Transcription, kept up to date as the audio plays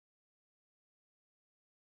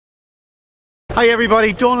Hi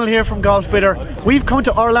everybody, Donal here from Golfbidder. We've come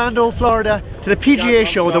to Orlando, Florida to the PGA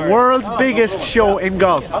Show, the world's biggest show in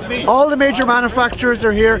golf. All the major manufacturers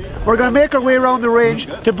are here. We're going to make our way around the range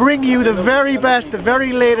to bring you the very best, the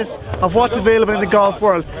very latest of what's available in the golf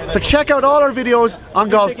world. So check out all our videos on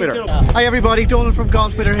Golfbidder. Hi everybody, Donal from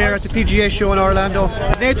Golfbidder here at the PGA Show in Orlando.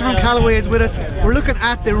 Nathan from Callaway is with us. We're looking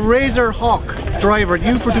at the Razr Hawk driver,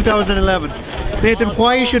 new for 2011. Nathan,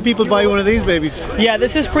 why should people buy one of these babies? Yeah,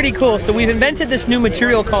 this is pretty cool. So we've invented this new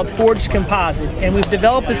material called forged composite, and we've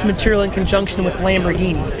developed this material in conjunction with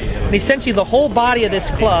Lamborghini. And essentially the whole body of this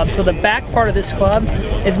club, so the back part of this club,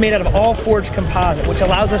 is made out of all forged composite, which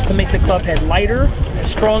allows us to make the club head lighter,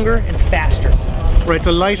 stronger, and faster. Right,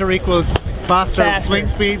 so lighter equals faster swing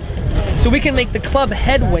speeds. So we can make the club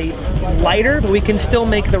head weight lighter, but we can still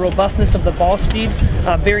make the robustness of the ball speed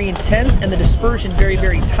very intense and the dispersion very,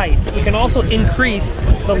 very tight. We can also increase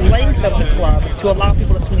the length of the club to allow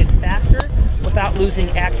people to swing it faster without losing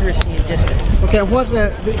accuracy and distance. Okay, what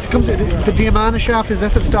this comes the Diamana shaft, is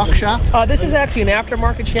that the stock shaft? This is actually an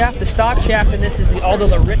aftermarket shaft. The stock shaft in this is the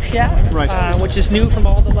Aldila Rip shaft, right. Which is new from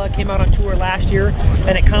Aldila, came out on tour last year,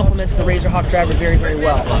 and it complements the Razr Hawk driver very, very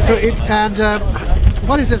well. So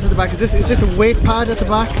what is this at the back? Is this a weight pad at the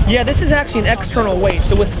back? Yeah, this is actually an external weight.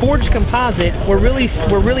 So with forged composite, we're really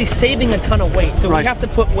saving a ton of weight. So we have to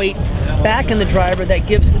put weight back in the driver that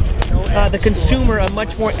gives the consumer a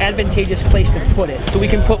much more advantageous place to put it. So we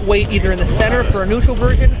can put weight either in the center for a neutral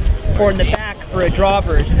version or in the back for a draw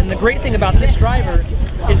version. And the great thing about this driver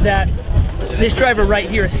is that this driver right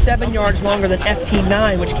here is 7 yards longer than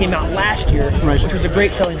FT9, which came out last year, which was a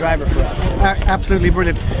great selling driver for us. Absolutely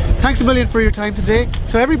brilliant. Thanks a million for your time today.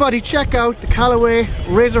 So everybody check out the Callaway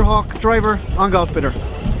Razr Hawk driver on Golfbidder.